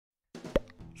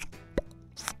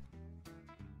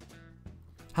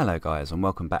Hello guys, and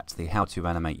welcome back to the How to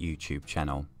Animate YouTube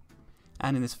channel.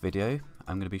 And in this video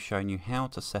I'm going to be showing you how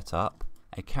to set up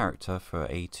a character for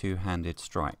a two-handed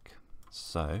strike.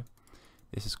 So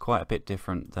this is quite a bit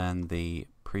different than the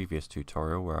previous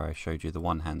tutorial where I showed you the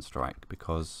one-hand strike,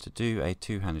 because to do a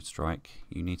two-handed strike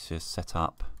you need to set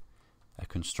up a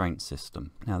constraint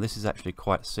system. Now this is actually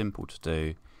quite simple to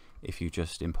do if you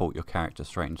just import your character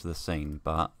straight into the scene,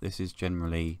 but this is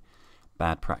generally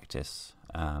bad practice.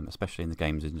 Especially in the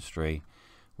games industry,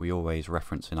 we always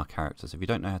reference in our characters. If you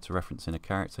don't know how to reference in a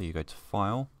character, you go to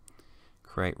File,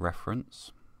 Create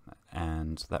Reference,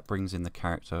 and that brings in the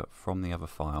character from the other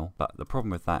file. But the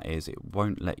problem with that is it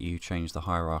won't let you change the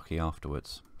hierarchy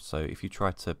afterwards. So if you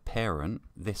try to parent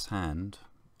this hand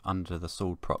under the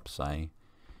sword prop, say,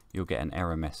 you'll get an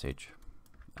error message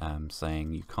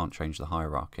saying you can't change the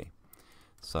hierarchy.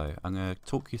 So I'm going to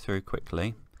talk you through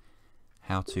quickly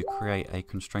how to create a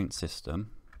constraint system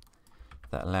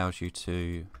that allows you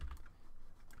to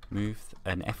move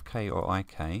an FK or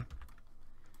IK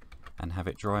and have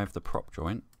it drive the prop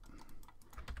joint,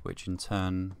 which in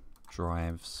turn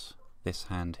drives this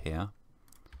hand here,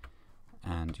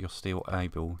 and you're still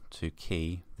able to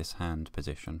key this hand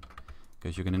position,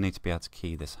 because you're going to need to be able to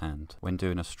key this hand. When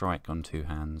doing a strike on two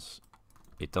hands,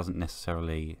 it doesn't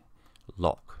necessarily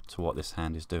lock to what this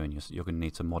hand is doing. You're going to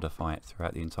need to modify it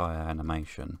throughout the entire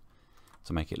animation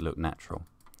to make it look natural.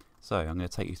 So I'm going to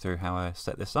take you through how I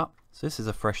set this up. So this is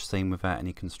a fresh scene without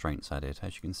any constraints added.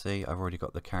 As you can see, I've already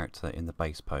got the character in the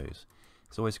base pose.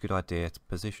 It's always a good idea to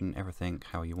position everything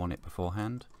how you want it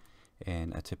beforehand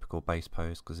in a typical base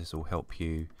pose, because this will help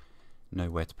you know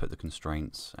where to put the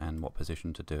constraints and what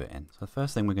position to do it in. So the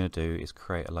first thing we're going to do is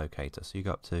create a locator. So you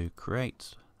go up to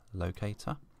Create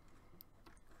Locator,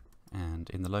 and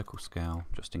in the local scale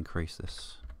just increase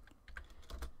this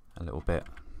a little bit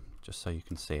just so you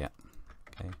can see it.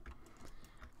 Okay.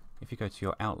 If you go to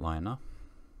your outliner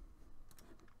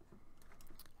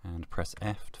and press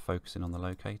F to focus in on the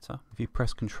locator, if you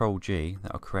press Ctrl G,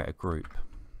 that will create a group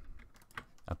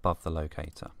above the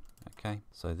locator. Okay,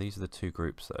 so these are the two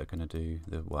groups that are going to do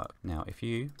the work. Now if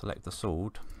you select the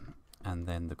sword and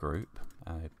then the group,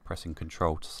 pressing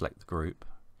Ctrl to select the group,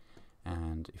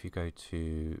 and if you go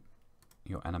to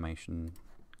your animation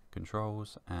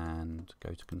controls and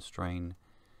go to constrain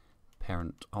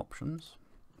parent options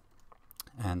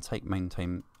and take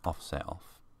maintain offset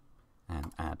off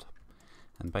and add,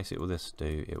 and basically what this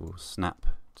do, it will snap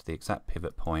to the exact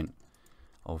pivot point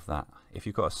of that. If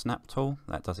you've got a snap tool,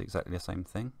 that does exactly the same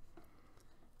thing.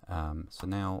 So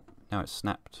now it's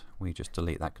snapped, we just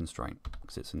delete that constraint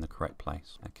because it's in the correct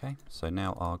place. Okay, so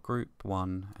now our group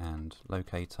 1 and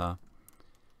locator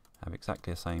have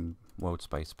exactly the same world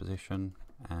space position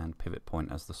and pivot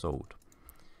point as the sword.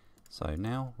 So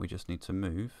now we just need to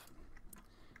move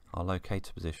our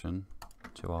locator position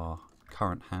to our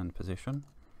current hand position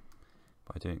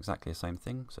by doing exactly the same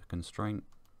thing. So constraint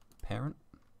parent,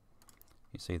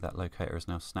 you see that locator is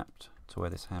now snapped to where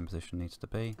this hand position needs to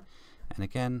be, and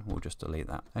again we'll just delete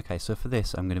that. Okay, so for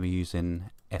this I'm going to be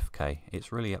using FK.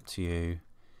 It's really up to you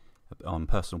on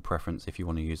personal preference if you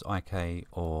want to use IK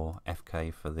or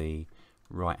FK for the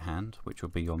right hand, which will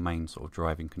be your main sort of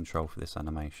driving control for this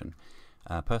animation.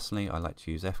 Personally I like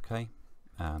to use FK.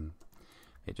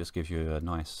 It just gives you a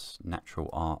nice natural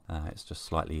art. It's just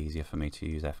slightly easier for me to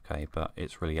use FK, but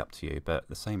it's really up to you. But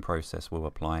the same process will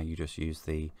apply, you just use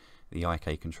the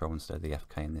IK control instead of the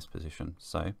FK in this position.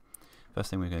 So first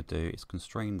thing we're going to do is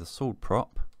constrain the sword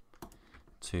prop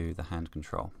to the hand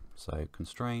control. So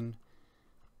constrain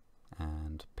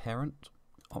and parent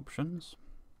options,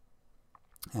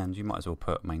 and you might as well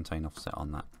put maintain offset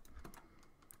on that.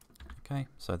 Okay,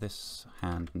 so this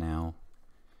hand now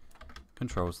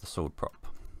controls the sword prop.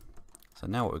 So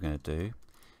now what we're going to do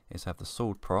is have the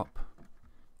sword prop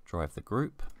drive the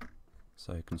group.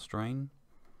 So constrain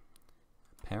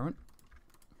parent,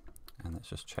 and let's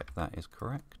just check that is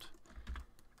correct.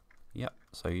 Yep,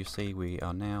 so you see we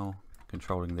are now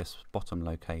controlling this bottom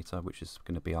locator, which is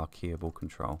going to be our keyable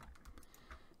control.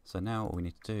 So now what we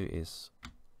need to do is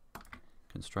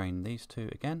constrain these two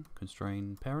again,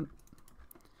 constrain parent,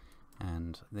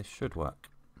 and this should work.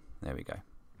 There we go.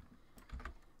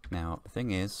 Now the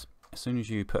thing is, as soon as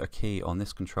you put a key on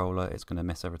this controller, it's going to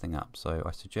mess everything up. So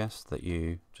I suggest that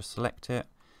you just select it,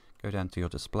 go down to your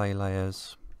display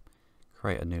layers,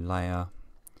 create a new layer,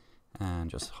 and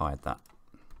just hide that.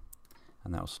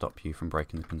 And that will stop you from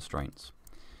breaking the constraints.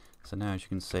 So now as you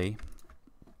can see,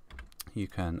 you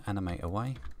can animate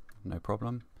away, no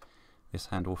problem. This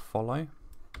hand will follow,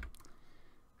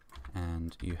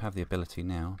 and you have the ability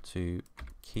now to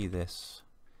key this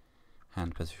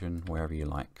hand position wherever you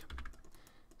like.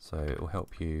 So it will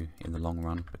help you in the long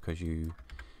run, because you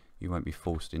won't be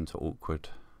forced into awkward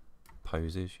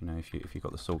poses. You know, if you've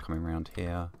got the saw coming around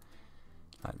here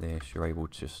like this, you're able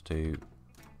just to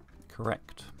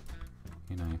correct,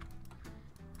 you know,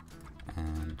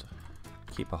 and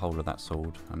keep a hold of that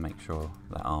sword and make sure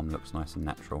that arm looks nice and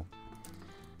natural.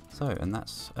 So, and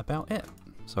that's about it.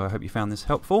 So I hope you found this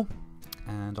helpful,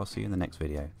 and I'll see you in the next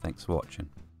video. Thanks for watching.